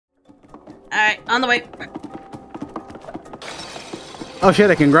Alright, on the way. Oh shit,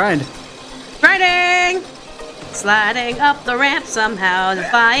 I can grind. Grinding! Sliding up the ramp somehow,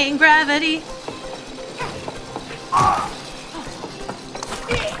 defying gravity.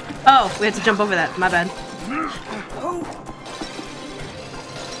 Oh, we had to jump over that. My bad.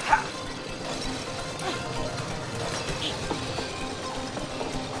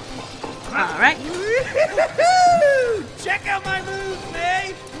 Alright. Check out my moves,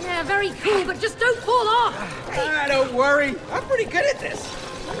 May! Yeah, very cool, but just don't fall off. Don't worry. I'm pretty good at this.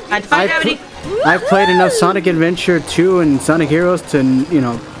 I defy gravity. I've played enough Sonic Adventure 2 and Sonic Heroes to, you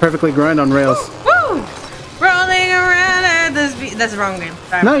know, perfectly grind on rails. Woo! Rolling around at this beat. That's the wrong game.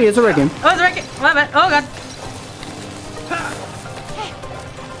 Sorry. No, it's a right game. Oh, it's a right game. My bad. Oh, God.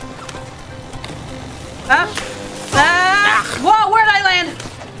 Whoa, where did I land?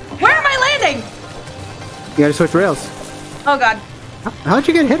 Where am I landing? You gotta switch rails. Oh, God. How'd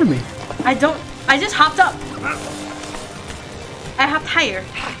you get ahead of me? I just hopped up. I hopped higher.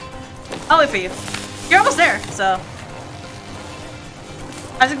 I'll wait for you. You're almost there, so.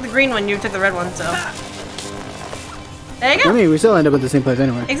 I took the green one, you took the red one, so. There you go. I mean, we still end up at the same place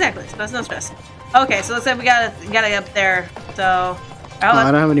anyway. Exactly, so it's no stress. Okay, so let's say we gotta get up there, so. Hold on.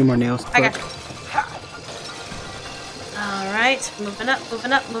 I don't have any more nails. I got you. Alright, moving up,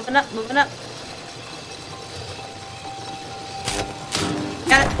 moving up, moving up, moving up.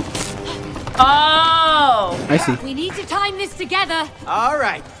 Got it. Oh! I see. We need to time this together. All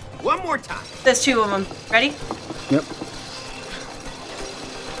right. One more time. There's two of them. Ready? Yep.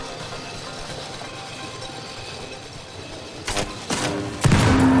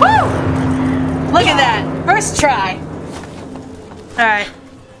 Woo! Look at that. First try. Alright.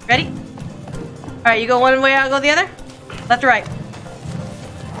 Ready? Alright, you go one way, I'll go the other? Left or right?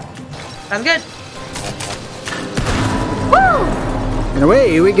 Sounds good. Woo! And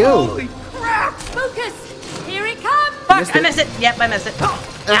away we go. Holy crap! Focus. Here it comes. Fuck, I missed it. Yep, I missed it.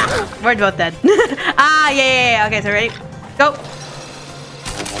 We're both dead. Yeah. Okay, so ready? Go.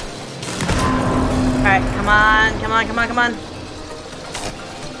 Alright, come on.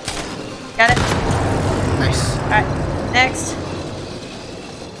 Got it. Nice. Alright, next.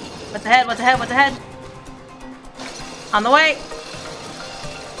 What's ahead? On the way.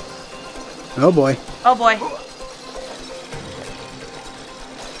 Oh boy. Oh boy.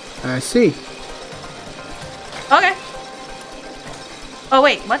 I see. Okay. Oh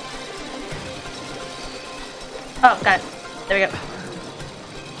wait, what? Oh, got it. There we go.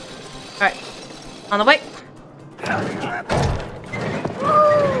 Alright. On the way.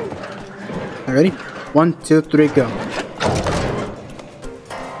 All ready? 1, 2, 3, go.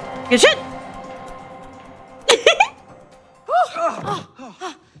 Good shit!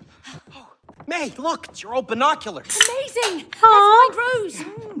 May, look, it's your old binoculars. Amazing. Aw. Let's find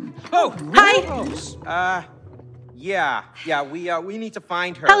Rose. Oh, Hi. Rose. Yeah, we need to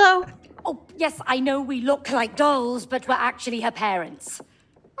find her. Hello. Oh, yes, I know we look like dolls, but we're actually her parents.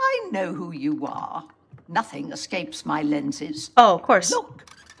 I know who you are. Nothing escapes my lenses. Oh, of course. Look,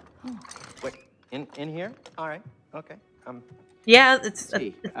 Wait, in here? All right, okay. Yeah, it's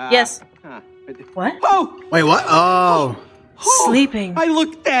See, yes. huh. What? Oh, Wait, what? Oh. Sleeping. I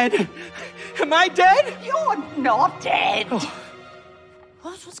look dead. Am I dead? you're not dead.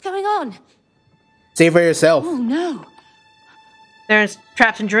 What's going on? See for yourself. Oh, no. They're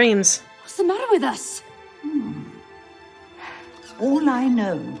trapped in dreams. What's the matter with us? All I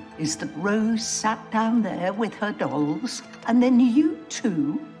know is that Rose sat down there with her dolls, and then you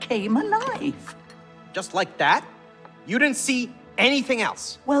two came alive. Just like that? You didn't see anything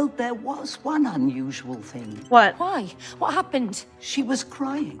else? Well, there was one unusual thing. What? Why? What happened? She was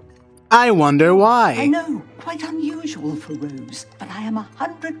crying. I wonder why. I know, quite unusual for Rose, but I am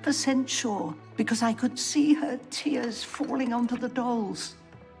 100% sure because I could see her tears falling onto the dolls.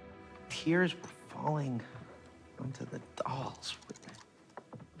 Tears were falling onto the dolls.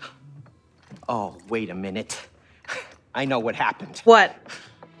 Oh, wait a minute. I know what happened. What?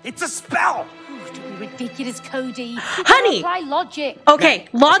 It's a spell! Oh, don't be ridiculous, Cody. Honey! Apply logic. Okay,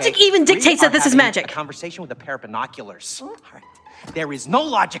 logic Okay, even dictates we that this are is having magic. A conversation with a pair of binoculars. All right. There is no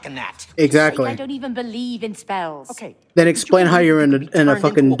logic in that. Exactly. I don't even believe in spells. Okay. Then explain how you're in a Turned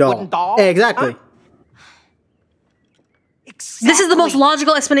fucking into a doll. wooden doll? Exactly. Huh? This is the most Exactly.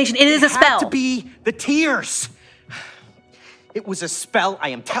 logical explanation. It is a It had spell. to be the tears. It was a spell, I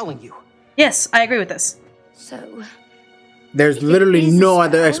am telling you. Yes, I agree with this. So, There's It literally is a no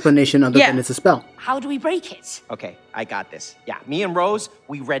other spell? explanation other Yeah. than it's a spell. how do we break it? Okay, I got this. Yeah, me and Rose,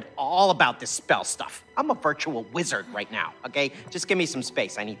 we read all about this spell stuff. I'm a virtual wizard right now, okay? Just give me some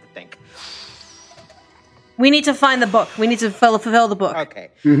space. I need to think. We need to find the book. We need to fulfill the book. Okay.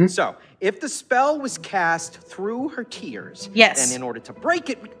 Mm-hmm. So, if the spell was cast through her tears, Yes. then in order to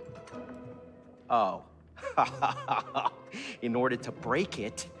break it, oh, in order to break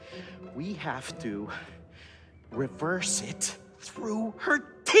it, we have to reverse it through her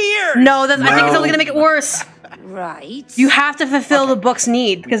tears. No, I think it's only gonna make it worse. Right. You have to fulfill the book's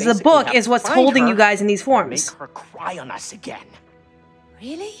need because the basically book have is to what's find holding her, you guys in these Make forms. her cry on us again.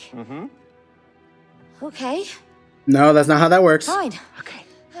 Really? Mm-hmm. Okay, No, that's not how that works. fine. Okay.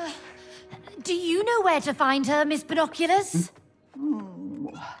 Do you know where to find her, Miss Binoculars?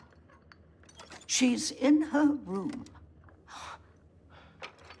 She's in her room.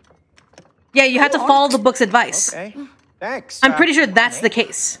 Yeah, you have to follow the book's advice. Okay. Thanks. I'm pretty sure that's the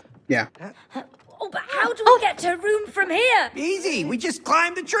case. Yeah. Oh, but how do we get to her room from here? Easy. We just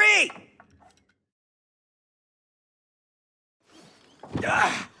climbed the tree.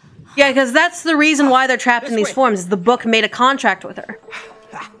 Yeah, because that's the reason why they're trapped in these forms. Is the book made a contract with her.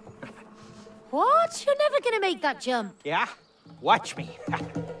 What? You're never gonna make that jump. Yeah. Watch me.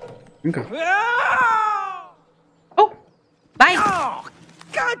 Okay. Oh, bye. Oh,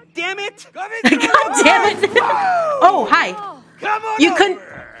 God damn it! God damn it! Oh, hi. Come on!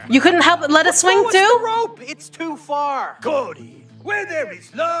 You couldn't help but let us swing What's the too? rope? It's too far. Cody, where there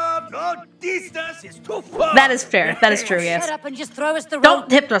is love, no distance is too far. That is fair. That is true. Shut Yes. up and just throw us the rope.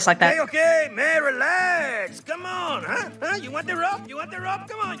 Don't hip thrust like that. Okay, man, relax. Come on, huh? You want the rope? You want the rope?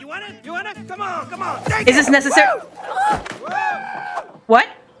 Come on, you want it? You want it? Come on, come on. Take Is this it. necessary? What?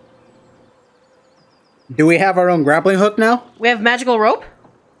 Do we have our own grappling hook now? We have magical rope?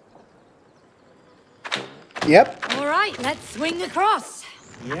 Yep. All right, let's swing across.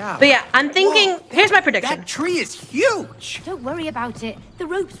 Yeah. But yeah, I'm thinking. Here's my prediction. That tree is huge. Don't worry about it. The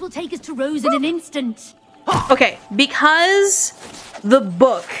ropes will take us to Rose in an instant. Okay, because the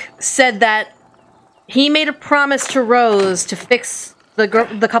book said that he made a promise to Rose to fix the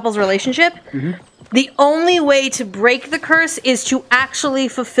couple's relationship. The only way to break the curse is to actually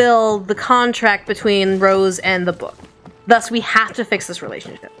fulfill the contract between Rose and the book. Thus, we have to fix this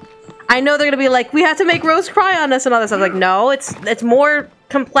relationship. I know they're gonna be like, we have to make Rose cry on us and all that stuff. Like, no, it's more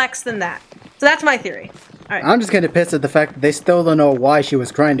complex than that. So that's my theory. All right. I'm just kind of pissed at the fact that they still don't know why she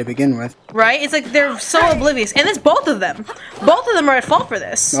was crying to begin with. Right? It's like they're so oblivious. And it's both of them. Both of them are at fault for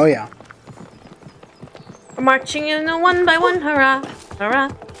this. Oh, yeah. We're marching in a one by one, hurrah, hurrah.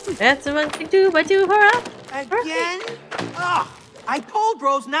 That's a 1 2 by 2, hurrah. Again? Oh, I told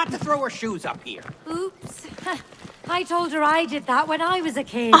Rose not to throw her shoes up here. Oops. I told her I did that when I was a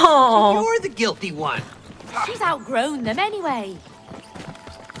kid. Oh, You're the guilty one. She's outgrown them anyway.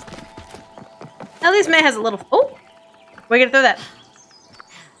 at least May has a little. Oh, we're gonna throw that.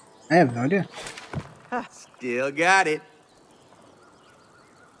 I have no idea. Still got it.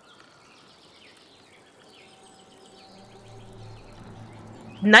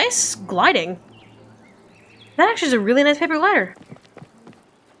 Nice gliding. That actually is a really nice paper glider.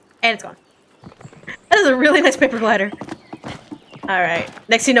 And it's gone. That is a really nice paper glider. Alright.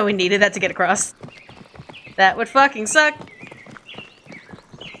 Next thing you know, we needed that to get across. That would fucking suck.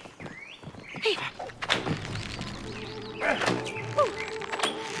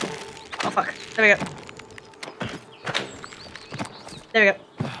 Oh fuck. There we go. There we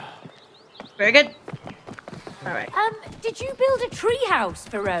go. Very good. Alright. Did you build a tree house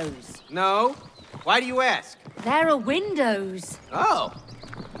for Rose? No. Why do you ask? There are windows. Oh.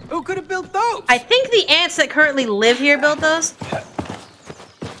 Who could have built those? I think the ants that currently live here built those.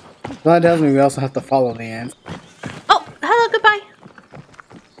 Well, that tells me we also have to follow the ants. Oh, hello, goodbye.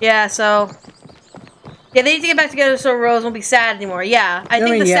 Yeah, so... Yeah, they need to get back together so Rose won't be sad anymore. Yeah, I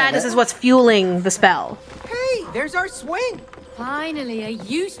think mean, the yeah, sadness that- is what's fueling the spell. Hey, there's our swing. Finally, a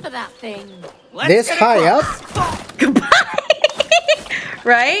use for that thing. Let's This get high across. up? Goodbye!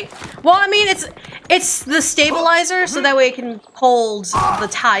 Right? Well, I mean, it's the stabilizer, so that way it can hold the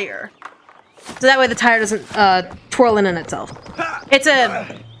tire. So that way the tire doesn't twirl in on itself. It's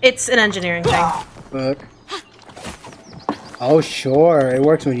an engineering thing. Look. Oh, sure. It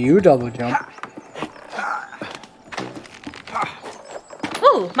works when you double jump.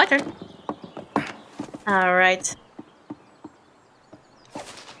 Ooh, my turn. Alright.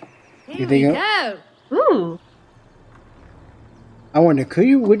 Here think we it- go. Ooh. I wonder,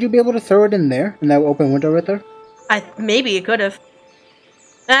 would you be able to throw it in there? In that open window right there? Maybe it could have.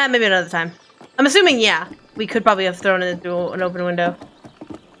 Maybe another time. I'm assuming, yeah. We could probably have thrown it into an open window.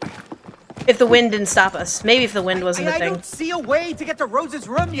 If the wind didn't stop us. Maybe if the wind wasn't a I thing. don't see a way to get to Rose's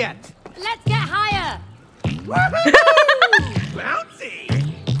room yet. Let's get higher.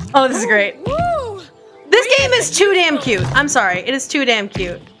 Bouncy. Oh, this is great. Woo! This game is too damn cute. I'm sorry. It is too damn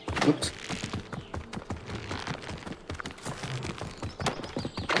cute. Oops.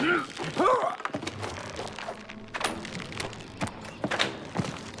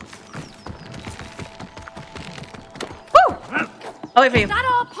 Oh, wait for you. Is that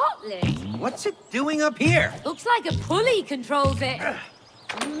our pot lid? What's it doing up here? Looks like a pulley controls it.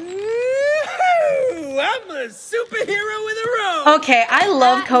 Woo-hoo! I'm a superhero with a robe. Okay, I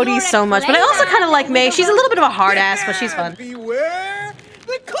love Cody you're so a much, but I also Clayman kind of like with May. a She's a little bit of a hard ass, but she's fun. Beware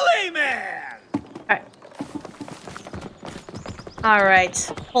the Clayman. Alright.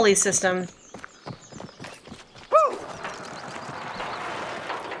 Alright. Pulley system. Woo!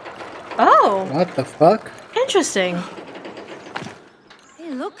 Oh, What the fuck? interesting.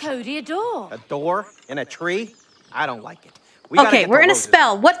 Hey, look, Cody, a door. A door in a tree? I don't like it. We gotta Okay, get we're to in a Rose's.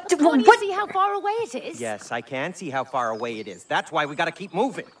 spell. What? Can't you What? see how far away it is? Yes, I can see how far away it is. That's why we gotta keep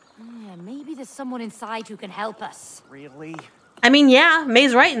moving. Yeah, maybe there's someone inside who can help us. Really? I mean, yeah,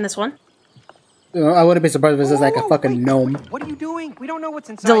 May's right in this one. I wouldn't be surprised if this is like a fucking wait. gnome. What are you doing? We don't know what's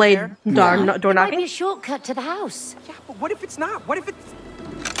inside Delayed there. door Might be knocking. a shortcut to the house. Yeah, but what if it's not? What if it's...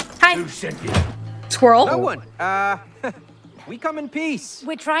 Hi, Who sent you? squirrel. No one. We come in peace.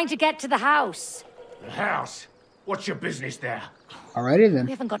 We're trying to get to the house. The house. What's your business there? Alrighty We then.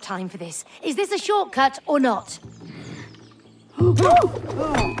 haven't got time for this. Is this a shortcut or not?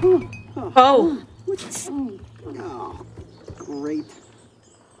 Oh, Great.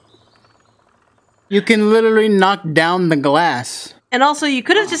 You can literally knock down the glass. and also you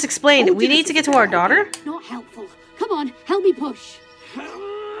could have just explained. We need to get to our daughter. Not helpful. Come on, help me push.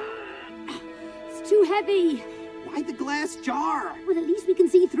 It's too heavy. Why the glass jar? Well, at least we can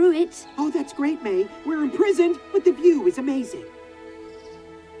see through it. Oh, that's great, May. We're imprisoned, but the view is amazing.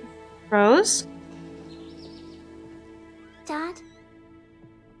 Rose. Dad?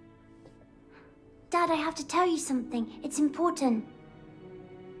 Dad, I have to tell you something. It's important.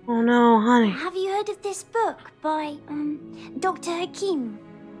 Oh no, honey. Have you heard of this book by, Dr. Hakim?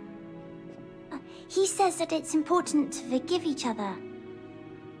 He says that it's important to forgive each other.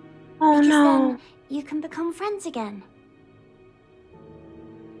 Oh Because no. then you can become friends again.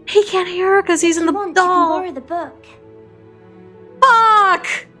 He can't hear her because he's in If the you want, you can doll. borrow the book.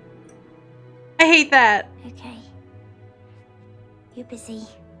 Fuck! I hate that. Okay. You're busy.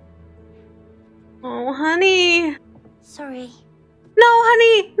 Oh, honey. Sorry. No,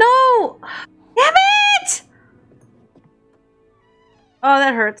 honey. No. Damn it! Oh,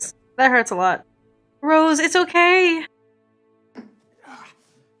 that hurts. That hurts a lot. Rose, it's okay.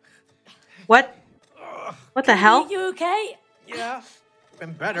 What? What the hell? You okay? Yeah,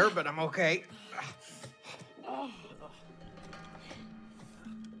 been better, but I'm okay.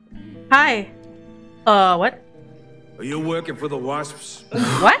 Hi. What? Are you working for the Wasps?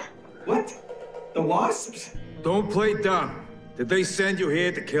 What? What? The wasps? Don't play dumb. Did they send you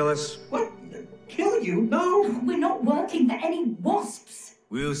here to kill us? What? Kill you? No. We're not working for any wasps.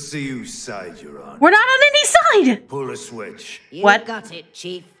 We'll see whose side you're on. We're not on any side! Pull a switch. You What? got it,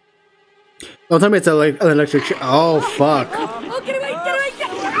 Chief. Don't tell me it's an electric chair. Oh, fuck. Oh, get away, get away,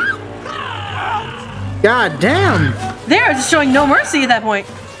 get away! God damn! They're just showing no mercy at that point.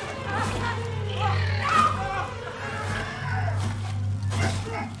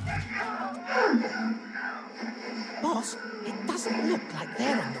 Boss, it doesn't look like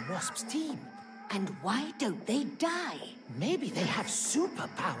they're on the Wasps team. And why don't they die? Maybe they have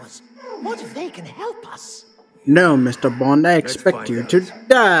superpowers. What if they can help us? No, Mr. Bond, I expect find you out. to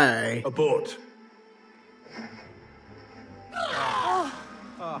die. Abort.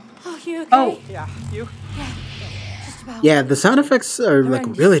 Oh, you okay? Oh, Yeah, you? Just about. Yeah, the sound effects are like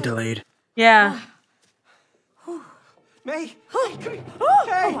really delayed. yeah. May? Oh, Hey,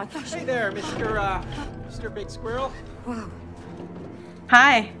 oh my gosh. hey there, Mr. Big Squirrel.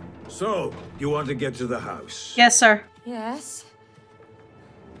 Hi. So, you want to get to the house? Yes, sir. Yes.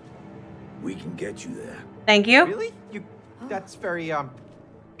 We can get you there. Thank you. Really? That's very,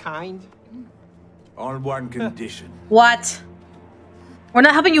 kind. On one condition. What? We're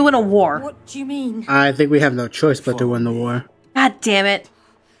not helping you win a war. What do you mean? I think we have no choice but to win the war. God damn it.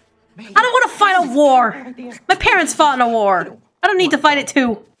 I don't want to fight a war. My parents fought in a war. I don't need to fight it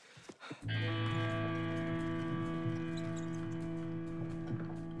too.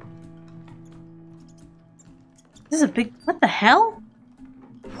 This is a big... What the hell?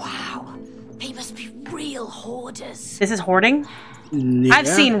 Wow. They must be real hoarders. This is hoarding? Yeah. I've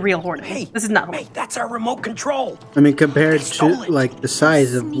seen real hoarding. Hey, This is not hoarding. Hey, that's our remote control. I mean, compared stole to it. like the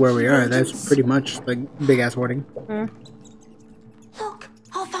size of where we are, that's pretty much like big ass hoarding. Look,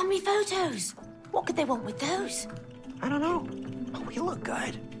 our family photos. What could they want with those? I don't know. But we look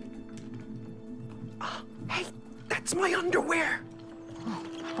good. Hey, that's my underwear.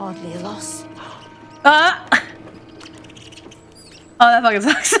 Hardly a loss. Oh, that fucking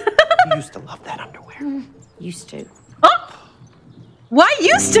sucks. You used to love that underwear. Used to. Oh! Why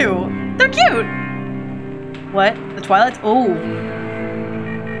used to? They're cute. What? The Twilights? Oh.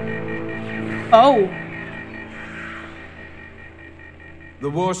 Oh. The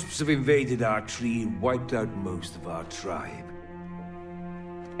wasps have invaded our tree and wiped out most of our tribe.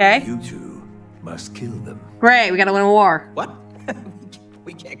 Okay. You two must kill them. Great, we gotta win a war. What?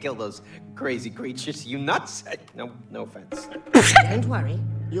 We can't kill those crazy creatures. You nuts? No offense. Don't worry.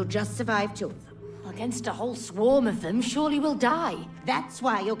 You'll just survive 2 of them. Against a whole swarm of them, surely we'll die. That's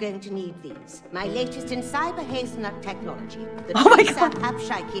why you're going to need these. My latest in cyber hazelnut technology. The Oh my God.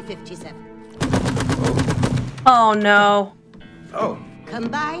 Abshiki 57. Oh no. Oh.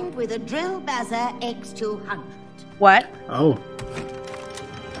 Combined with a Drill Bazzer X200. What? Oh.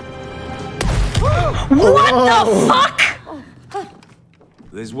 What the fuck?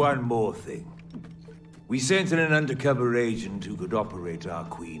 There's one more thing. We sent in an undercover agent who could operate our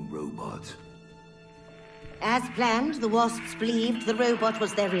queen robot. As planned, the wasps believed the robot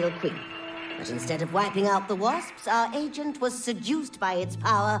was their real queen. But instead of wiping out the wasps, our agent was seduced by its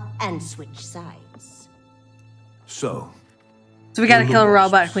power and switched sides. So we gotta kill the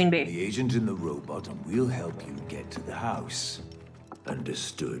Robot wasps, Queen Bee. The agent and the robot, and we'll help you get to the house.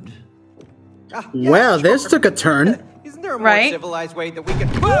 Understood? Well, this took a turn. Isn't there a more Right? civilized way that we can...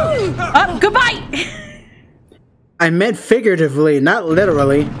 Goodbye! I meant figuratively, not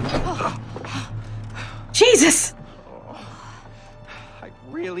literally. Jesus! I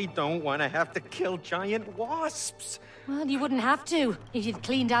really don't want to have to kill giant wasps. Well, you wouldn't have to if you'd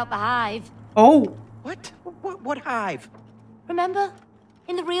cleaned out the hive. Oh. What? What hive? Remember?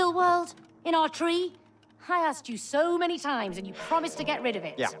 In the real world? In our tree? I asked you so many times and you promised to get rid of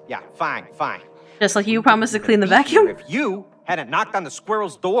it. Yeah, fine. Just like you promised to clean the vacuum? If you hadn't knocked on the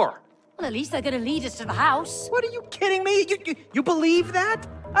squirrel's door. Well, at least they're gonna lead us to the house. What, are you kidding me? You believe that?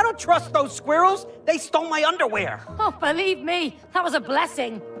 I don't trust those squirrels. They stole my underwear. Oh, believe me, that was a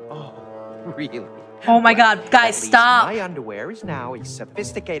blessing. Oh, really? Oh my God, guys, At least stop. My underwear is now a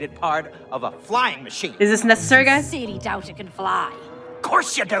sophisticated part of a flying machine. Is this necessary, guys? Sincerely doubt it can fly. Of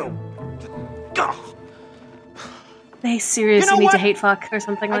course you do. Ugh. They seriously You know need to what? hate fuck or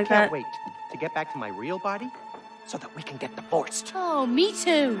something I like can't that. wait to get back to my real body so that we can get divorced. Oh, me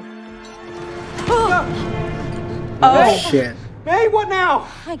too. Oh. Shit. Hey, what now?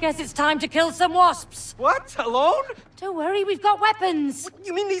 I guess it's time to kill some wasps. What? Alone? Don't worry, we've got weapons.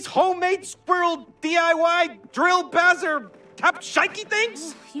 You mean these homemade squirrel DIY drill bazzer tap shaky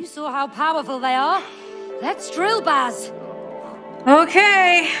things? You saw how powerful they are. Let's drill, Baz.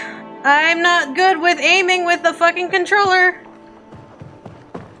 Okay. I'm not good with aiming with the fucking controller.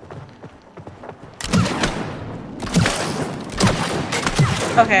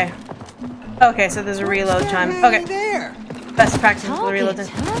 Okay. Okay, so there's a reload time. Okay. There. Best practice for the reload time.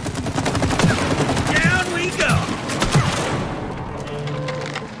 Down we go.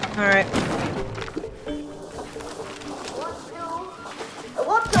 Alright.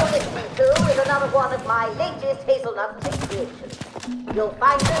 What you're listening to is another one of my latest hazelnut tech creations. You'll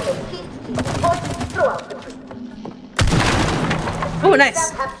find them in keep pushed throughout the tree. Oh,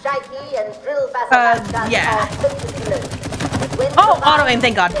 nice. Yeah. Oh, auto aim,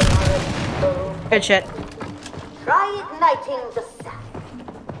 thank God. Good shit. Try igniting the sap.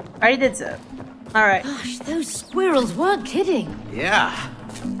 Already did so. Alright. Gosh, those squirrels weren't kidding. Yeah.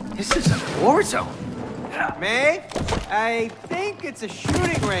 This is a war zone. May, I think it's a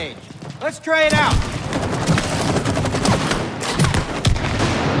shooting range. Let's try it out.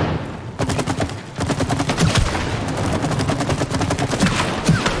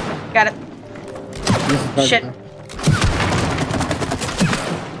 Got it. Shit.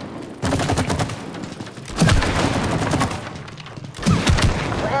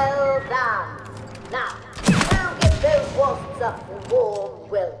 Well done. Now, we'll give those wasps a warm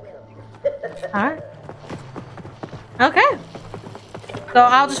welcome. Alright. Okay. So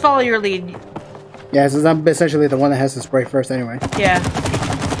I'll just follow your lead. Yeah, since I'm essentially the one that has to spray first anyway. Yeah.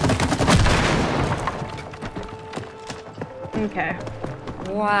 Okay.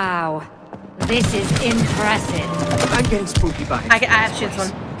 Wow. This is impressive. I'm getting spooky by it. I have to shoot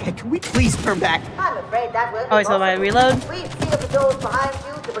this one. Okay, can we please turn back? I'm afraid that will Oh, wait, so my reload? We've sealed the doors behind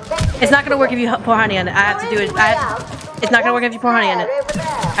you to protect It's not gonna work if you pour honey on it. I have to do it. It's not gonna work if you pour honey on it.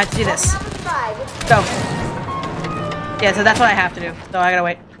 I have to do this. Go. Yeah, so that's what I have to do. So I gotta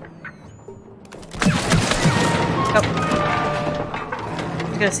wait. Go.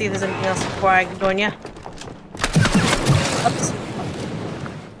 I'm gonna see if there's anything else before I join you. Oops.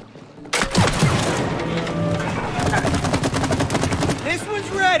 This one's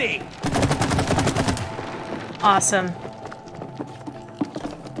ready. Awesome.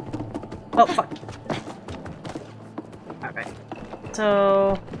 Oh, fuck. Alright.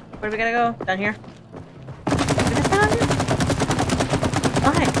 So, where do we gotta go? Down here?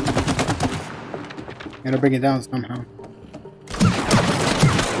 Okay. Gotta bring it down somehow.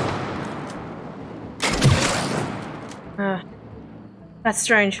 That's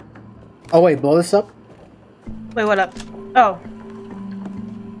strange. Oh wait, blow this up? Wait, what up? Oh.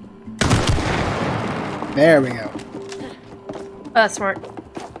 There we go. Oh, that's smart.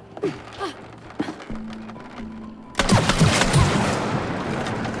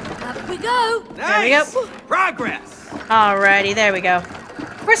 Up we go. There we go. Progress. Alrighty, there we go.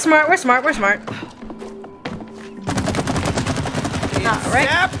 We're smart, we're smart, we're smart. Alright.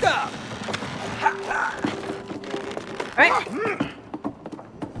 Snapped up. Alright.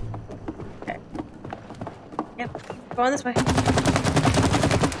 Okay. Yep. Going this way. There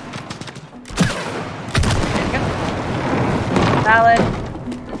we go. Valid.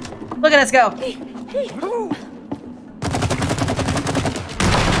 Look at us go.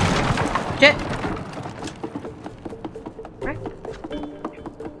 Shit.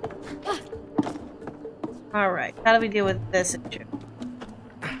 Alright, how do we deal with this issue?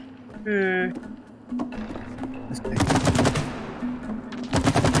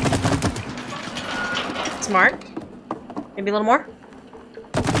 Smart. Maybe a little more?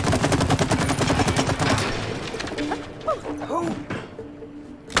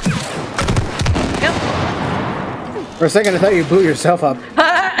 Yep. For a second I thought you blew yourself up.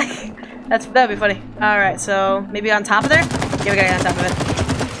 That'd be funny. Alright, so maybe on top of there? Yeah, we gotta get on top of it.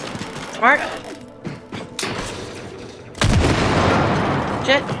 Smart.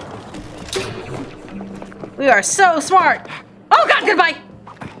 Shit. We are so smart. Oh god, goodbye!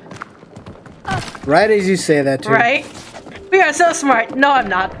 Right as you say that, too. Right? We are so smart. No, I'm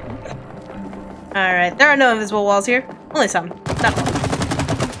not. Alright, there are no invisible walls here. Only some. Not all.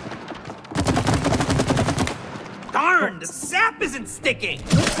 Darn, the sap isn't sticking.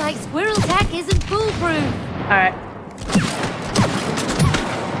 Looks like squirrel tack isn't foolproof. Alright.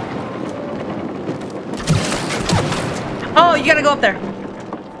 Oh, you gotta go up there.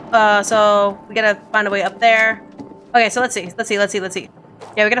 So we gotta find a way up there. Okay, so let's see.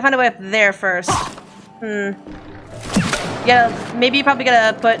 Yeah, we gotta find a way up there first. Yeah, maybe you probably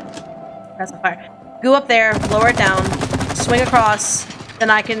gotta put... That's on fire. Go up there, lower it down, swing across,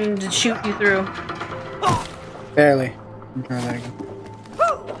 then I can shoot you through. Barely. I'm trying that again.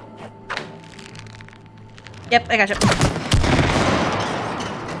 Yep, I gotcha.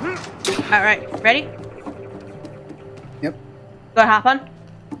 Alright, ready? Yep. Go ahead, hop on.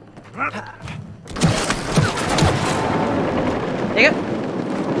 There you go.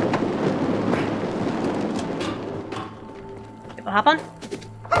 Hop on.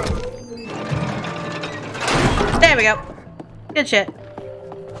 There we go. Good shit.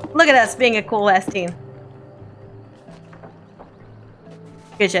 Look at us being a cool ass team.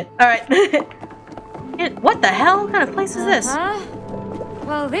 Good shit. Alright. What the hell? What kind of place is this?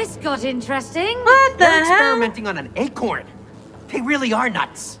 Well, this got interesting. What the They're hell? experimenting on an acorn. They really are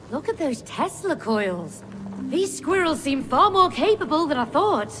nuts. Look at those Tesla coils. These squirrels seem far more capable than I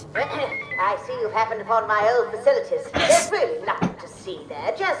thought. I see you've happened upon my old facilities. There's really nothing to see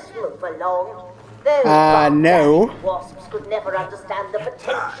there. Just move along. Those no. wasps could never understand the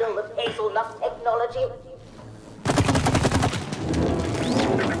potential of hazelnut technology.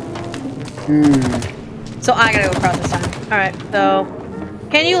 So I gotta go across this time. Alright, so...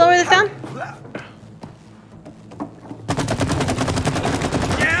 Can you lower this down?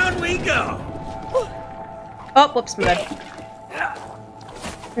 Down we go. Oh, whoops, my bad.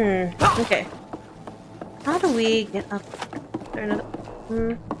 Okay. How do we get up? Is there another...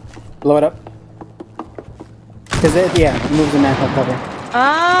 Blow it up. Because it, yeah, it moves the manhole cover.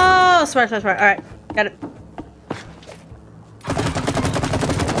 Oh, smart. Alright, got it.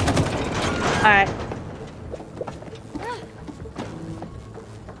 Alright.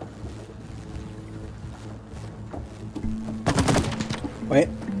 Wait,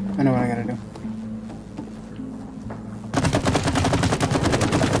 I know what I gotta do.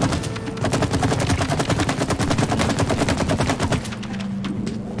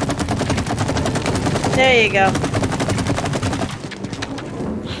 There you go.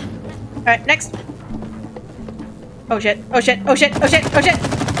 Alright, next. Oh shit. I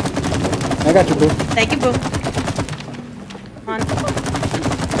got you, boo. Thank you, boo. Come on.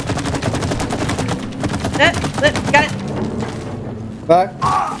 Got it. Back.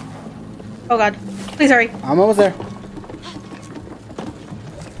 Oh god. Please hurry. I'm almost there.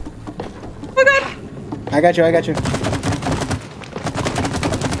 Oh god. I got you. Come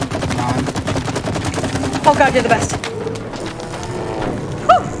on. Oh god, you're the best.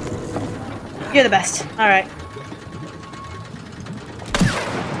 Woo. You're the best. All right.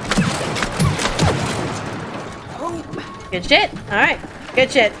 Good shit. All right. Good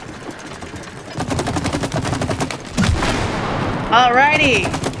shit. Alrighty.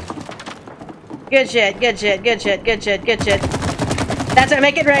 Good shit. Good shit. Good shit. Good shit. Good shit. That's it.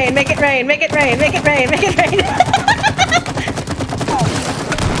 Make it rain. Make it rain. Make it rain. Make it rain. Make it rain.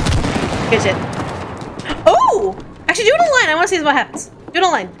 Good shit. Oh! Actually, do it in a line. I want to see what happens. Do it in a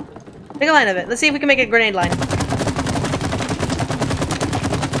line. Make a line of it. Let's see if we can make a grenade line.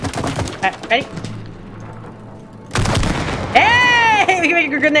 Alright, ready? Hey! We can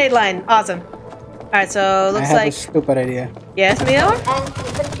make a grenade line. Awesome. Alright, so looks I have like... a stupid idea. Yes, Mio? And you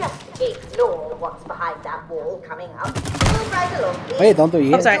can just ignore what's behind that wall coming up. Move right along, please. Wait, don't do it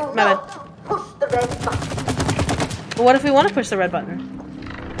yet. Oh, sorry. My bad. Push the red button. But what if we want to push the red button?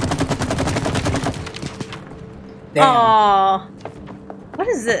 Damn. Aww. What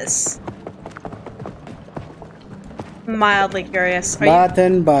is this? Mildly curious. Are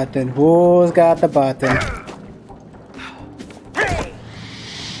Button, button. Who's got the button? Hey!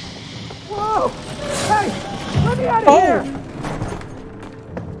 Whoa! Hey! Let me out of here!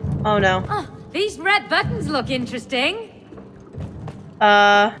 Oh no. Oh, these red buttons look interesting.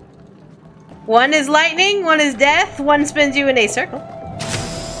 One is lightning, one is death, one spins you in a circle.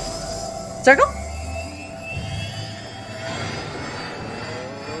 Circle?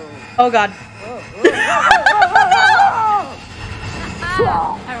 Oh god.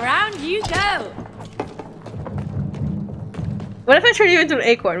 Around you go. What if I turn you into an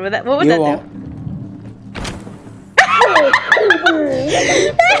acorn? What would You that won't. do?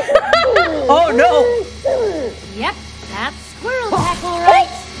 Oh no! Yep, that's squirrel tech, all right.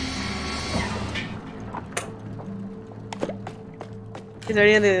 Is there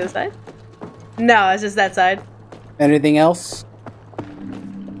any on the other side? No, it's just that side. Anything else?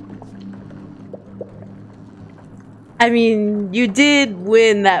 I mean, you did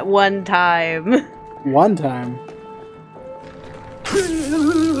win that one time. One time.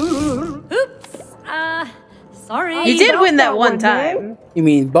 Oops. Sorry. You did win that one time. You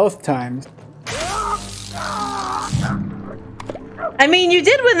mean both times? I mean, you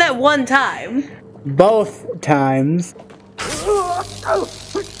did win that one time. Both times.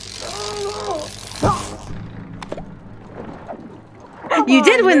 You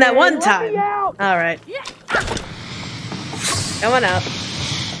did win that one time. All right. Come on out.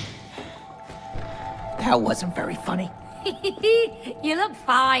 That wasn't very funny. You look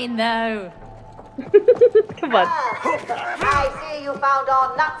fine, though. Come on. I see you found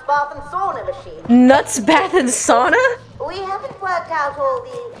our nuts, bath, and sauna machine. Nuts, bath, and sauna? We haven't worked out all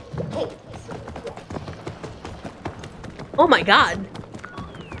the kinks yet. Oh my god.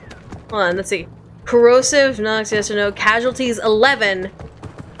 Hold on, let's see. Corrosive, Nox, yes or no. Casualties, 11.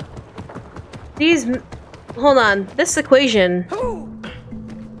 These... Hold on. This equation...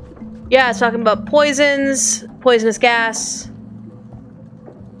 Yeah, it's talking about poisons, poisonous gas.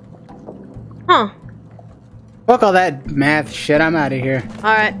 Huh. Fuck all that math shit. I'm out of here.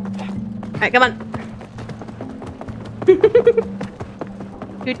 Alright. Alright, come on.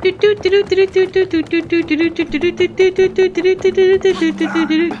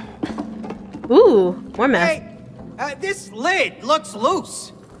 Ooh, more math. Hey, this lid looks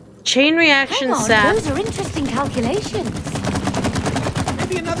loose. Chain reaction Hang on, sap. those are interesting calculations.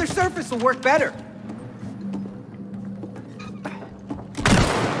 Maybe another surface will work better.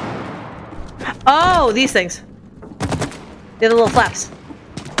 Oh, these things. They're the little flaps.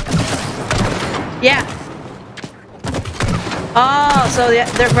 Yeah. Oh, so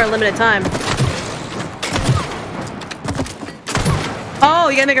they're for a limited time. Oh,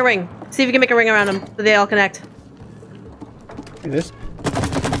 you gotta make a ring. See if you can make a ring around them so they all connect. Look at this.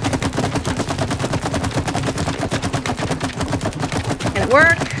 Can it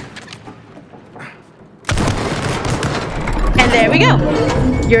work? And there we go.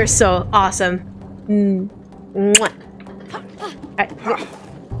 You're so awesome. Mwah.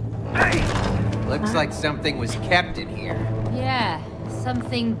 Alright. Looks like something was kept in here. Yeah,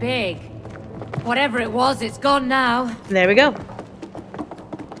 something big. Whatever it was, it's gone now. There we go.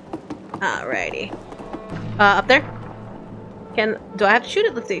 Alrighty. Up there? Do I have to shoot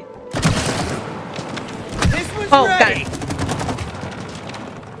it? Let's see. This was Oh, ready. got it.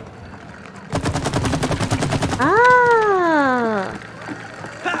 Ah.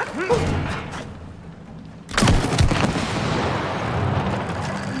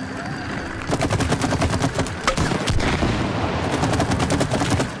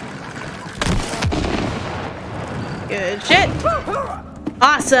 Good shit.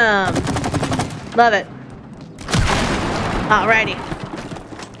 Awesome. Love it. Alrighty.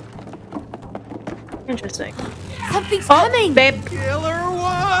 Interesting. Something's coming! Babe. Killer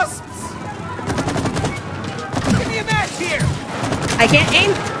wasps! Give me a match here! I can't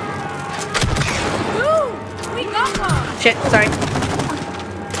aim. Ooh! We got one! Shit, sorry.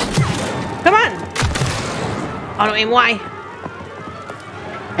 Come on! Auto aim, why?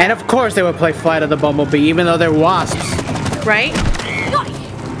 And of course they would play Flight of the Bumblebee, even though they're wasps. Right? Got you.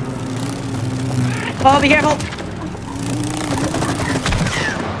 Oh, be careful!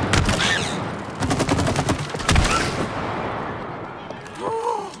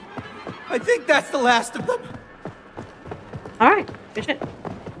 I think that's the last of them. Alright, good shit.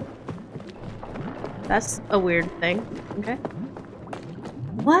 That's a weird thing. Okay.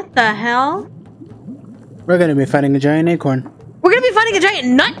 What the hell? We're gonna be fighting a giant acorn. We're gonna be fighting a giant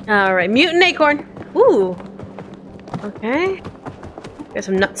nut! Alright, mutant acorn. Ooh. Okay. Got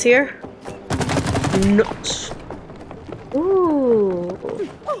some nuts here. Nuts. Ooh.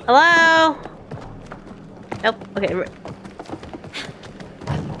 Hello? Nope. Okay.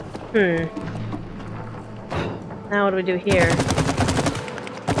 Now what do we do here?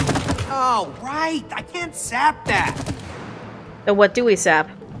 Oh, right. I can't sap that. So what do we sap?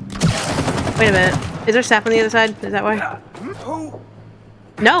 Wait a minute. Is there sap on the other side? Is that why?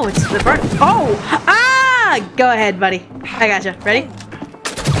 No, it's the bird. Oh! Ah! Go ahead, buddy. I gotcha. Ready?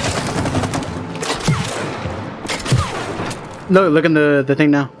 No, look in the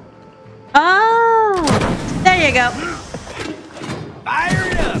thing now. Oh! There you go. Fire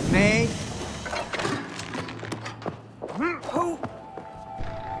it up, May.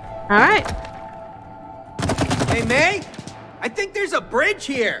 Alright. Hey, May. I think there's a bridge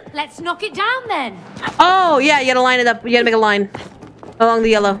here. Let's knock it down then. Oh, yeah, you gotta line it up. You gotta make a line along the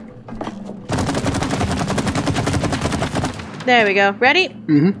yellow. There we go. Ready?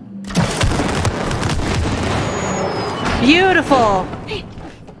 Mm-hmm. Beautiful.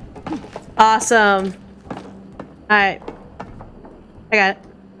 Awesome. Alright. I got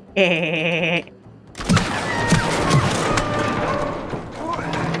it.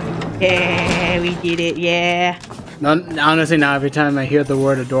 Yeah, we did it. Yeah. No, honestly, now every time I hear the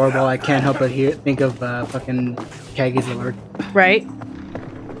word adorable, I can't help but think of fucking Kaggy's alert. Right.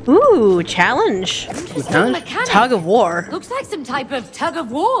 Ooh, challenge. Mechanic. Tug of war. Looks like some type of tug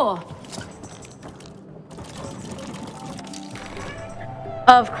of war.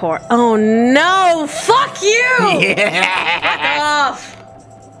 Of course. Oh no! Fuck you! Yeah. Fuck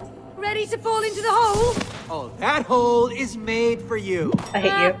off. Ready to fall into the hole? Oh, that hole is made for you. I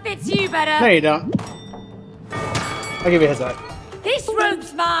hate you. Fits you better. No, you don't. I'll give you a heads up. This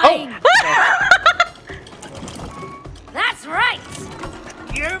rope's mine. Oh. That's right.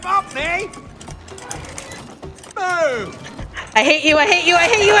 Give up, May. Boom. I hate you. I hate you. I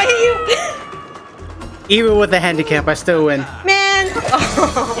hate you. I hate you. Even with the handicap, I still win. Man.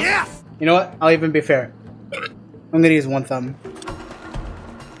 Oh. Yes. You know what? I'll even be fair. I'm gonna use one thumb.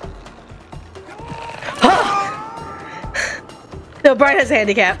 No, Bryan has a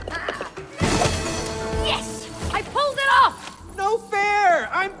handicap. Yes, I pulled it off. No fair.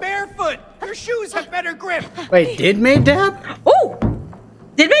 I'm barefoot. Your shoes have better grip. Wait, did May dab? Oh,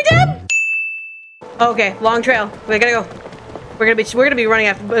 did we dab? Okay, long trail. We gotta go. We're gonna be running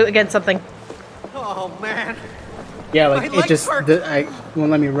against something. Oh man. Yeah, like My it legs just hurt. I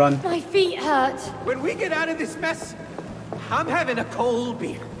won't let me run. My feet hurt. When we get out of this mess, I'm having a cold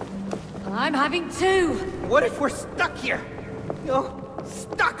beer. I'm having two. What if we're stuck here? You know,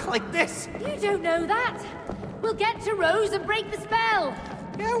 stuck like this. You don't know that. We'll get to Rose and break the spell.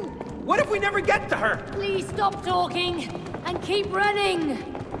 Yeah, what if we never get to her? Please stop talking and keep running.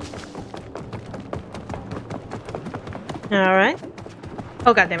 All right.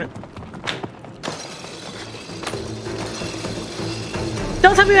 Oh god damn it!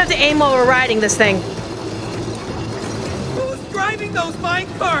 Don't tell me we have to aim while we're riding this thing. Who's driving those mine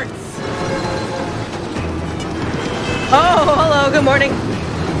carts? Oh, hello. Good morning.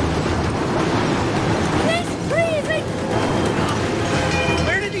 This tree isn't.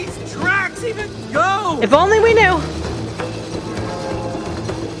 Where did these tracks even go? If only we knew.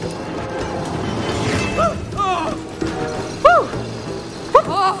 Oh. Woo! Whoop.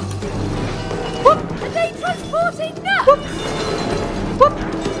 Oh. Whoop. Are they transporting nuts? Whoop. Whoop.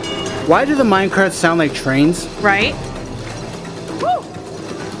 Why do the minecarts sound like trains? Right. Woo.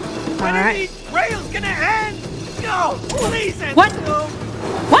 When All are right. these rails gonna end? No, please end. What? No.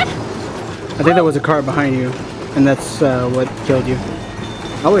 What? I think that was a car behind you, and that's what killed you.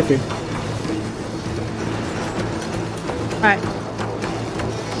 I'll wait for you. All right.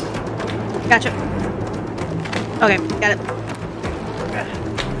 Gotcha. Okay, got it.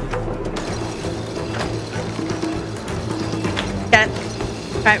 Got it.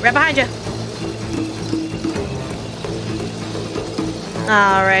 All right, right behind you.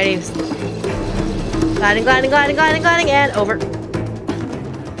 Alrighty. Gliding, gliding, gliding, gliding, gliding, and over.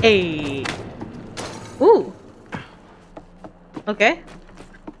 Hey. Ooh. Okay.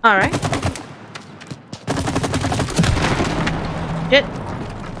 Alright. Shit.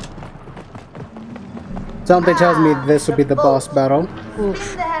 Something tells me this will be the boss battle. Spin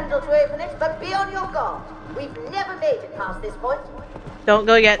the handle to open it, but be on your guard. We've never made it past this point. Don't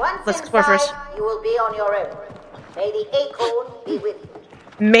go yet. Once Let's explore first. You will be on your own. May the acorn be with you.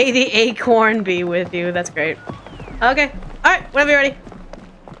 May the acorn be with you. That's great. Okay. Alright, whenever you're ready.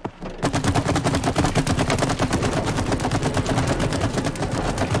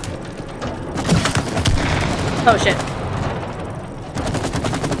 Oh shit.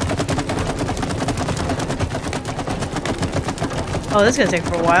 Oh, this is gonna take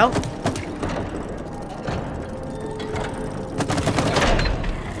for a while.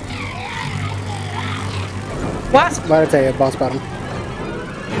 Wasp! Why did I tell you, boss battle?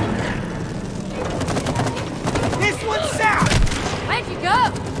 This one's south! Where'd you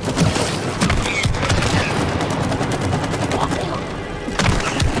go?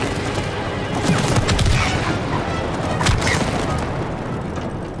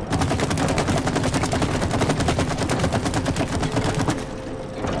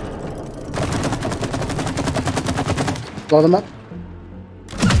 Blow them up.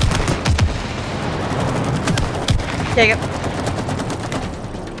 There you go.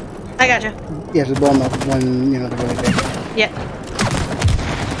 I gotcha. Yeah, just blow them up when, you know, they're really big. Yeah.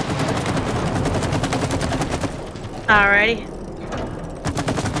 Alrighty.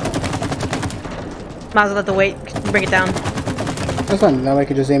 Might as well let the weight bring it down. That's fine. Now I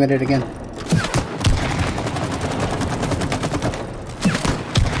can just aim at it again.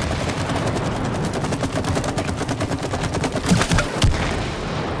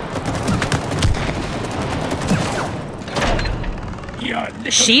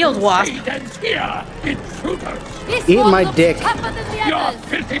 Shield wasp. Eat my dick. Your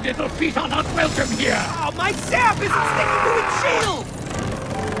filthy little feet are not welcome here. Oh, my sap isn't sticking to its shield!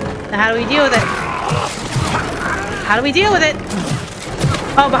 Now how do we deal with it? How do we deal with it?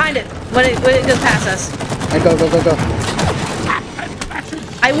 Oh, behind it. When it goes past us. Hey, go, go, go, go.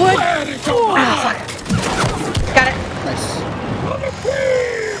 I would. Oh, fuck. Got it. Nice.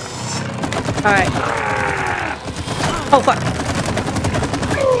 Alright. Oh, fuck.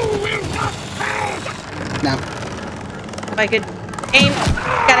 Now. If I could aim.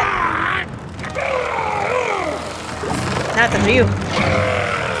 Got it. Now it's up to you.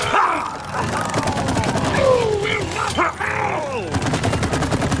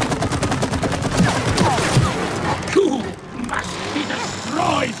 You must be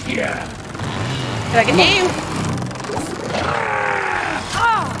destroyed here. If I can aim.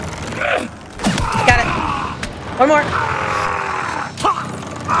 Got it. One more.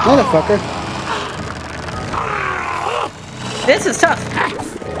 Motherfucker. This is tough.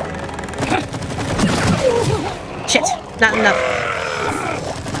 Shit. Not enough.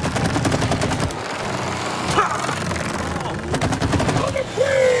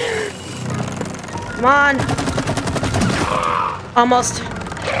 Come on. Almost.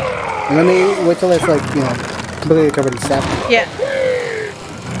 Let me wait till it's like, you know, completely covered in sap. Yeah.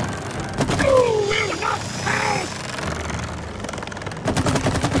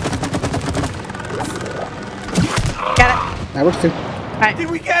 Got it. That works too. Alright. Did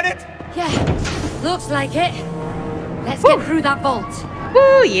we get it? Yeah, looks like it. Let's get through that vault.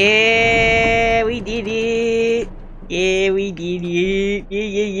 Woo, yeah, we did it. Yeah, we did it. Yeah,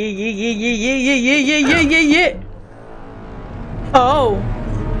 yeah, yeah, yeah, yeah, yeah, yeah, yeah, yeah, yeah, yeah, yeah. Oh.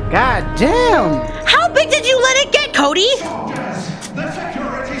 God damn. How big did you let it get, Cody? The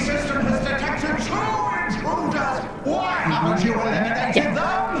security system has detected 2 intruders. Why haven't you eliminated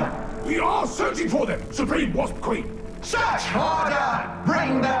them? We are searching for them, Supreme Wasp Queen. Search harder.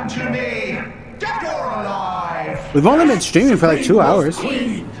 Bring them to me. Dead or alive. We've only been streaming for like 2 hours.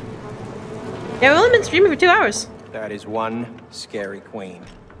 Queen. Yeah, we've only been streaming for 2 hours. That is one scary queen.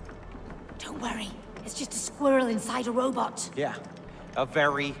 Don't worry, it's just a squirrel inside a robot. Yeah, a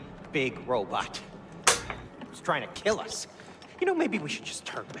very big robot. It's trying to kill us. You know, maybe we should just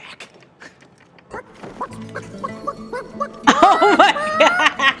turn back. Oh my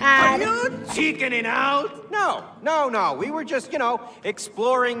god! Are you chickening out? No. We were just, you know,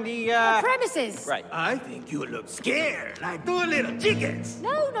 exploring the, premises. Right. I think you look scared, like 2 little chickens.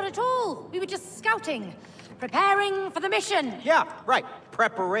 No, not at all. We were just scouting, preparing for the mission. Yeah, right.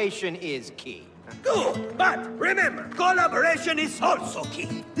 Preparation is key. Good, but remember, collaboration is also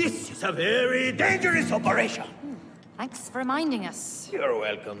key. This is a very dangerous operation. Thanks for reminding us. You're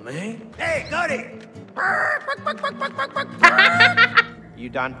welcome, man. Hey, got it. You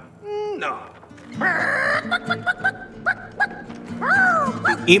done? No.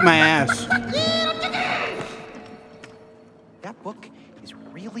 Eat my ass. That book is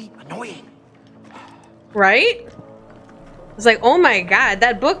really annoying. Right? It's like, oh my god,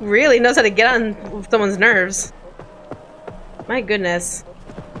 that book really knows how to get on someone's nerves. My goodness.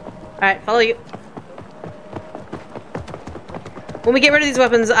 Alright, follow you. When we get rid of these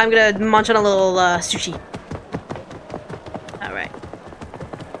weapons, I'm gonna munch on a little sushi. Alright.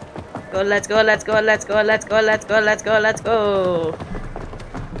 Go, let's go, let's go, let's go, let's go, let's go, let's go, let's go.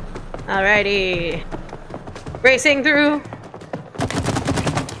 Alrighty. Racing through.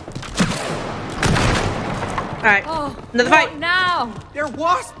 Alright. Oh, another fight. Now they're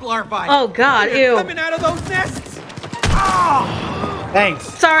wasp larvae. Oh god, They're ew. coming out of those nests. Oh. Thanks.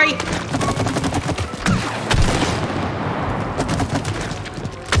 Sorry.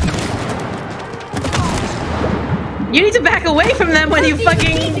 You need to back away from them when you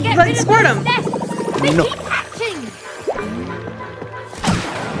fucking like squirt them. No.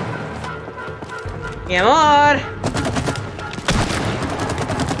 Mi amor.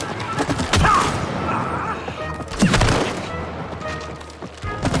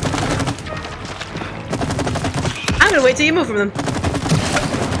 I'm gonna wait till you move from them.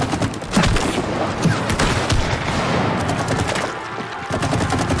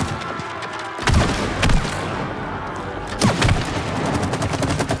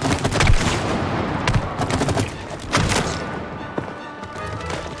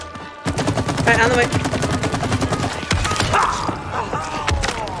 Alright, on the way.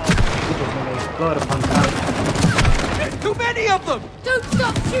 Explode upon top. There's too many of them. Don't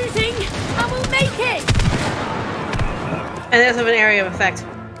stop shooting, and we'll make it. And they also have an area of effect.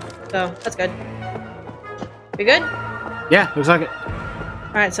 So, that's good. We good? Yeah, looks like it.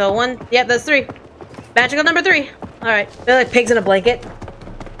 Alright, so one. Yep, that's 3. Magical number 3. Alright. They're like pigs in a blanket.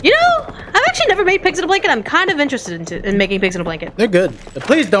 You know, I've actually never made pigs in a blanket. I'm kind of interested in making pigs in a blanket. They're good. But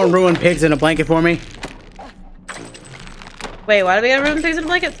please don't ruin pigs in a blanket for me. Wait, why do we gotta ruin pigs in a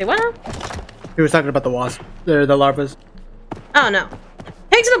blanket? Say what now? He was talking about the wasp. They're the larvas. Oh, no.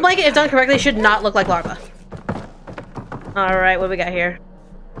 Pigs in a blanket, if done correctly, should not look like larvae. Alright, what do we got here?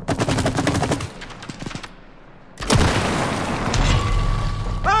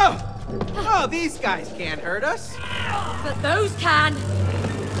 Oh, these guys can't hurt us. But those can.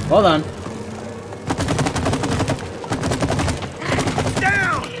 Hold on.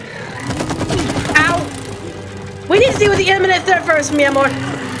 Down! Ow! We need to deal with the imminent threat first, mi amor.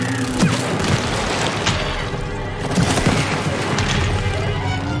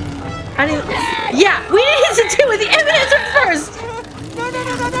 How do you... Yeah, we need to deal with the imminent threat first! No!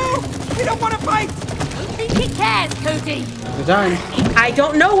 We don't want to fight! Don't think it cares, Cody. Good time. I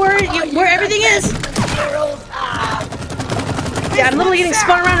don't know where everything is. Yeah, I'm literally getting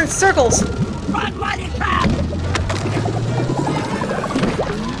spun around in circles. Run while you can!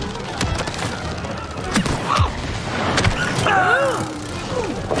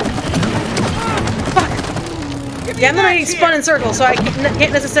 Fuck. Yeah, I'm literally getting spun in circles, so I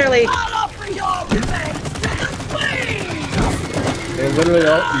can't necessarily... They're literally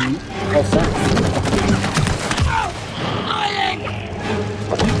all set.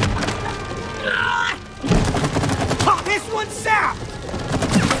 This one's sap!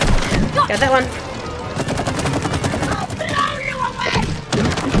 Got that one.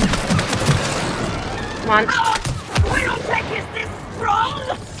 Come on. We don't think it's this strong!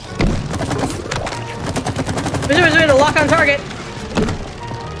 We're doing a lock on target.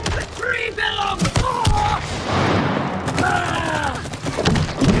 The tree belongs!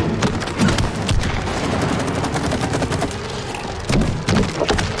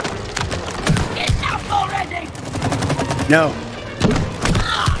 Enough already! No.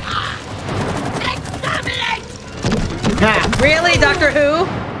 Exterminate! Really, Doctor Who?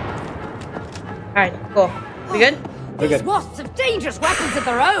 Alright, cool. We good? These wasps have dangerous weapons of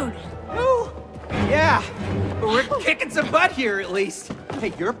their own. Oh, yeah. But we're kicking some butt here, at least.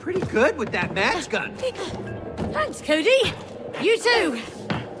 Hey, you're pretty good with that match gun. Thanks, Cody. You too.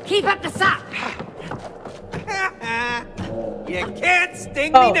 Keep up the sap. You can't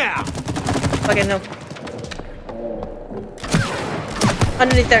sting me now. Okay, no.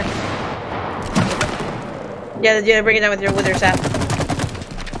 Underneath there. Yeah, bring it down with your sap.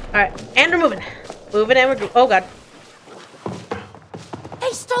 Alright, and we're moving. Moving and we're... Oh, God.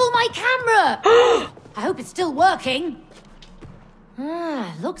 They stole my camera. I hope it's still working.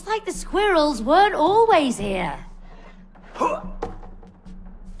 Looks like the squirrels weren't always here.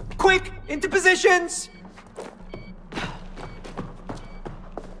 Quick, into positions!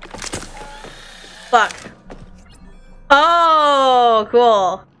 Fuck. Oh,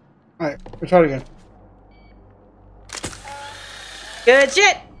 cool. Alright, let's try it again. Good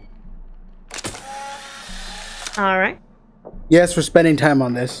shit. All right. Yes, we're spending time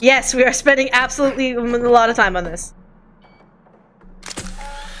on this. Yes, we are spending absolutely a lot of time on this.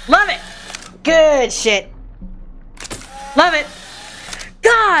 Love it. Good shit. Love it.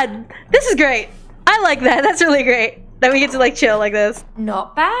 God, this is great. I like that. That's really great. That we get to like chill like this.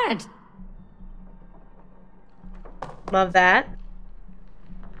 Not bad. Love that.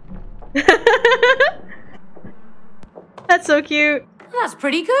 That's so cute. That's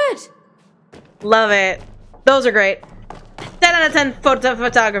pretty good. Love it. Those are great. 10 out of 10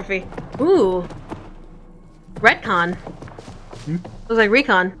 photography. Ooh. Retcon. Looks like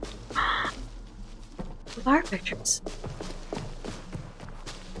recon. Art pictures.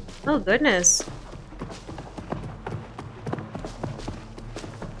 Oh goodness.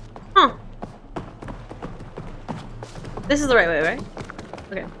 Huh. This is the right way, right?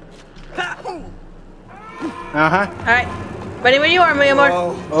 Okay. Uh-huh. Alright. Ready when you are, Mayamor.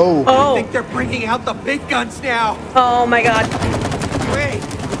 Oh. I think they're bringing out the big guns now. Oh my god. Wait,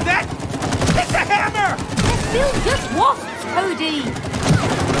 it's a hammer! They're still just wasps, Cody.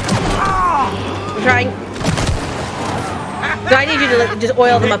 I'm trying. So I need you to like, just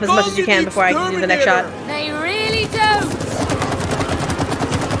oil them up as much as you can before I can do the next shot. They really don't.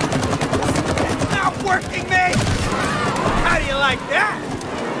 It's not working, mate! How do you like that?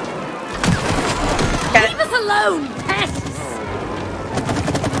 Leave us alone, pests!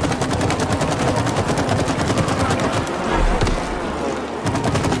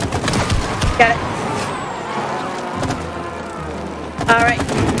 Got it. Alright.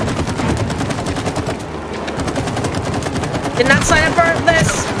 Did not sign up for this.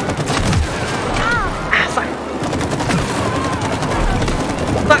 Ah, fuck.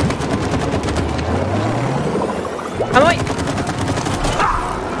 Fuck. I'm away.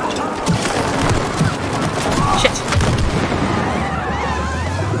 Shit.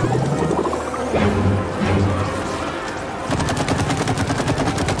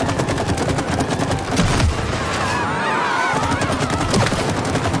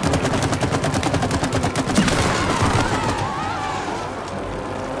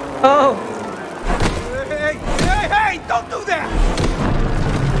 Oh. Hey, don't do that!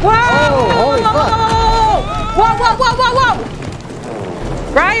 Whoa! Oh, holy fuck. Whoa!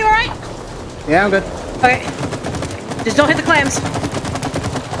 Bryan, you alright? Yeah, I'm good. Okay. Just don't hit the clams.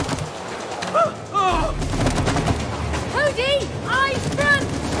 Cody, eyes front!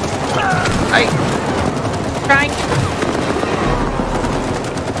 Hey. Trying.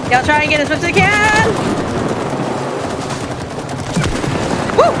 Y'all try and get as much as I can.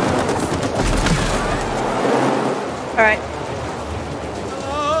 Woo! Alright.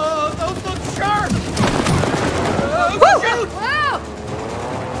 Oh, those look sharp! Woo! Shoot! Wow!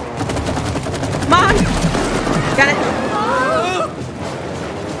 Come on! Got it.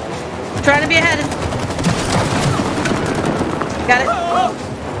 Trying to be ahead. Got it. Woo!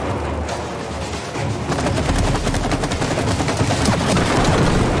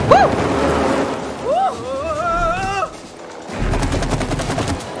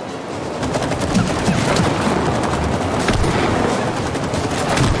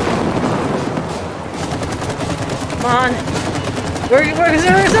 Come on. We're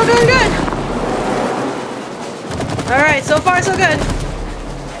still doing good. Alright, so far so good.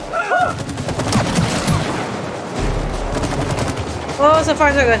 Oh, so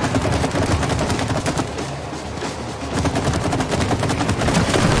far so good.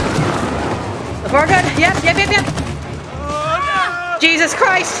 So far good. Yep. Jesus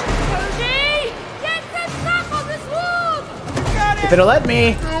Christ. Cody, get the stuff on the swamp! If it'll let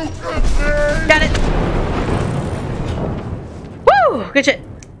me. Got it. Woo! Good shit.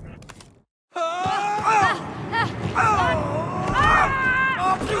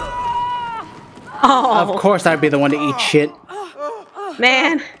 Oh. Of course I'd be the one to eat shit.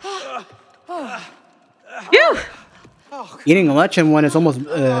 Man. Phew. Eating lunch and when it's almost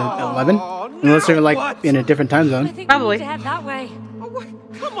 11? Unless they're like in a different time zone. Probably. To head that way. Oh,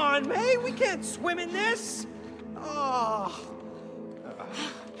 come on, May. We can't swim in this. Oh.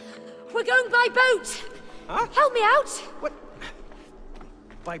 We're going by boat. Huh? Help me out. What?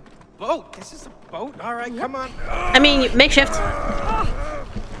 By boat? This is a boat? All right, come on. I mean, makeshift.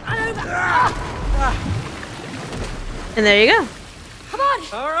 And there you go. Come on.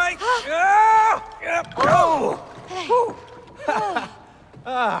 All right.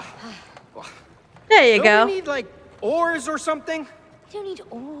 There you go. Don't we need, like, oars or something? We don't need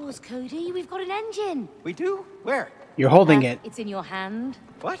oars, Cody. We've got an engine. We do? Where? You're holding it. It's in your hand.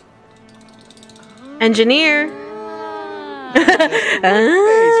 What? Engineer.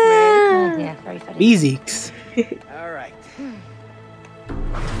 Yeah, very funny. Beezeeks. All right.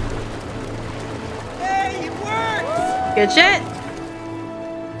 Hey, it works! Good shit.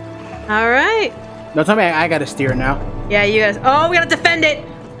 All right. Don't tell me I gotta steer now. Yeah, you guys. Oh, we gotta defend it.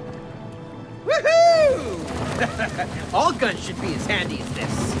 Woohoo! All guns should be as handy as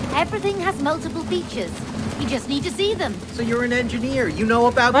this. Everything has multiple features. You just need to see them. So you're an engineer. You know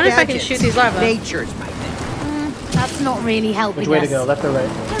about I wonder if I can gadgets. shoot these larvae. Nature's my thing. That's not really helping Which way us. to go? Left or right?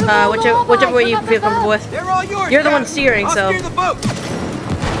 Whichever way you feel comfortable with. They're all yours. You're the one Captain. steering, I'll so. steer the boat.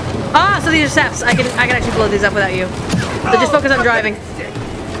 Ah, so these are saps. I can actually blow these up without you. So just focus on driving.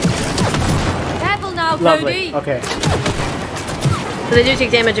 Careful now, Lovely. Cody. Okay. So they do take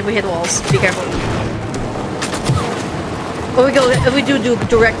damage if we hit walls. Be careful. If we do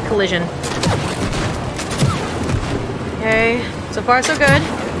direct collision. Okay. So far, so good.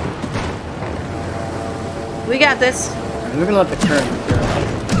 We got this. We're gonna let the current go.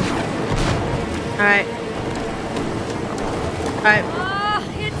 Alright. Alright.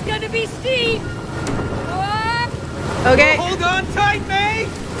 It's gonna be steep. Okay. Hold on tight, May.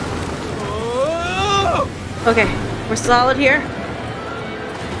 Oh! Okay. We're solid here.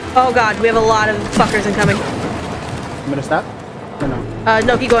 Oh god, we have a lot of fuckers incoming. I'm gonna stop? Or no?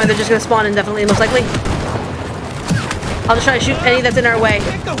 No, keep going. They're just gonna spawn indefinitely, most likely. I'll just try to shoot any that's in our way.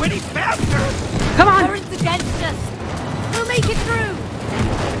 Can't go any faster. Come on! Current's against us. We'll make it through.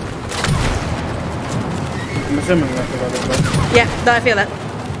 I'm assuming we have to go this way. Yeah, no, I feel that.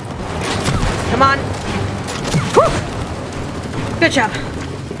 Come on. Whew. Good job.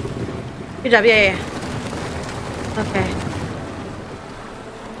 Good job, yeah. Okay.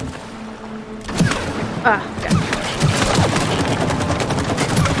 Ah,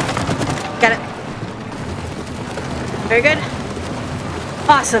 got it. Very good.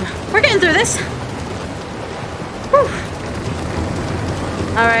 Awesome. We're getting through this. Whew.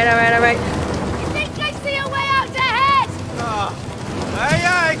 Alright. I think I see a way out ahead. Aye,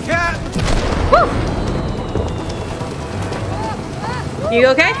 aye, Captain. Woo! You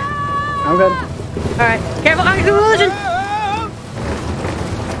okay? I'm good. Alright. Careful, on collision!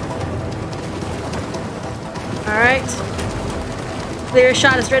 Alright. Clear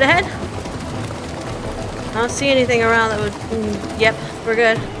shot is straight ahead. I don't see anything around that would... yep, we're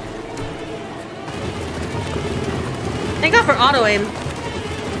good. Thank God for auto aim.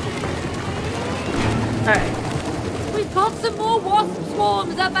 Alright. We've got some more wasp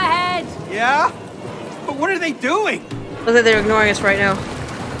swarms up ahead. Yeah? But what are they doing? Looks like they're ignoring us right now.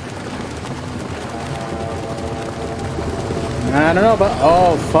 I don't know, but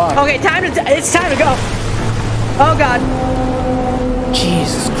oh fuck. Okay, it's time to go. Oh god.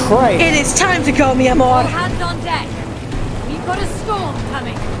 Jesus Christ. It is time to go, mi amor. All hands on deck. We've got a storm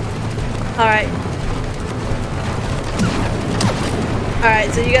coming. Alright.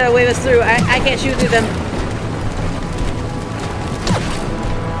 Alright, so you gotta wave us through. I can't shoot through them.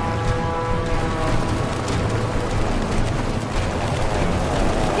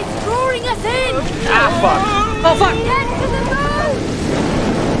 It's drawing us in. Ah fuck. Oh fuck. Get to the boat.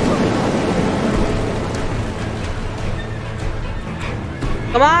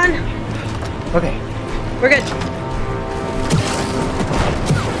 Come on. Okay. We're good.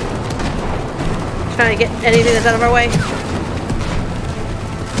 Trying to get anything that's out of our way.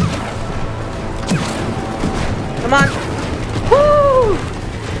 Come on. Woo!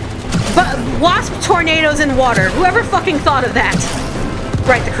 But wasp tornadoes in water. Whoever fucking thought of that?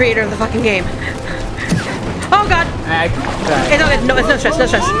 Right, the creator of the fucking game. Oh god. It's all good. No, it's no stress, no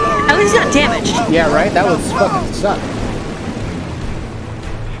stress. At least it's not damaged. Yeah, right? That was fucking suck.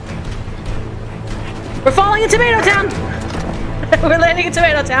 We're falling in Tomato Town! We're landing in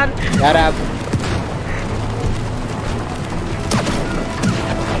Tomato Town. Shut up.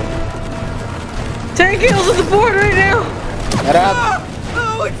 Tank kills at the board right now! Shut up.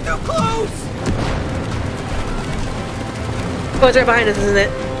 Oh, it's too close! Oh, it's right behind us, isn't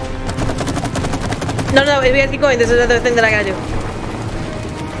it? No, we have to keep going. There's another thing that I gotta do.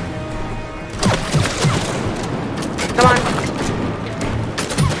 Come on.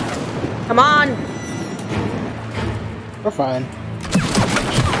 Come on! We're fine.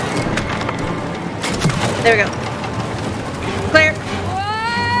 There we go. Clear.